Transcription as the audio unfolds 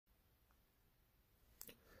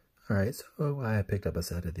Alright, so I picked up a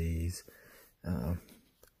set of these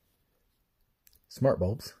smart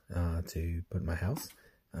bulbs to put in my house.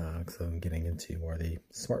 So I'm getting into more of the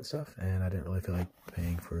smart stuff, and I didn't really feel like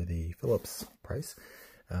paying for the Philips price.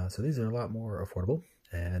 So these are a lot more affordable,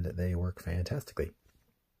 and they work fantastically.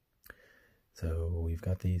 So we've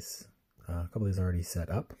got these, a couple of these already set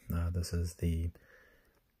up. This is the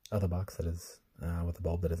other box that is with the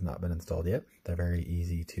bulb that has not been installed yet. They're very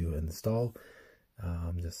easy to install.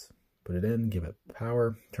 Just put it in, give it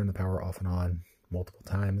power, turn the power off and on multiple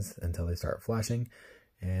times until they start flashing,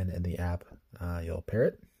 and in the app you'll pair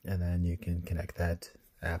it, and then you can connect that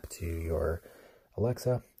app to your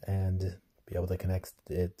Alexa and be able to connect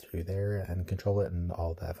it through there and control it and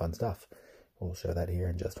all that fun stuff. We'll show that here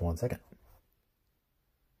in just 1 second.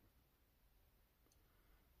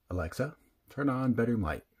 Alexa, turn on bedroom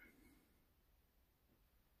light.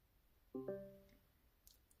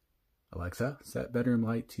 Alexa, set bedroom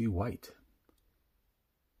light to white.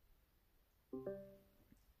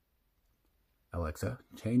 Alexa,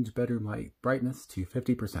 change bedroom light brightness to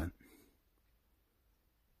 50%.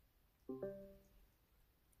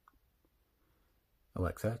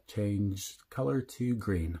 Alexa, change color to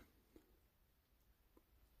green.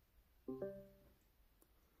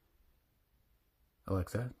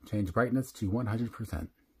 Alexa, change brightness to 100%.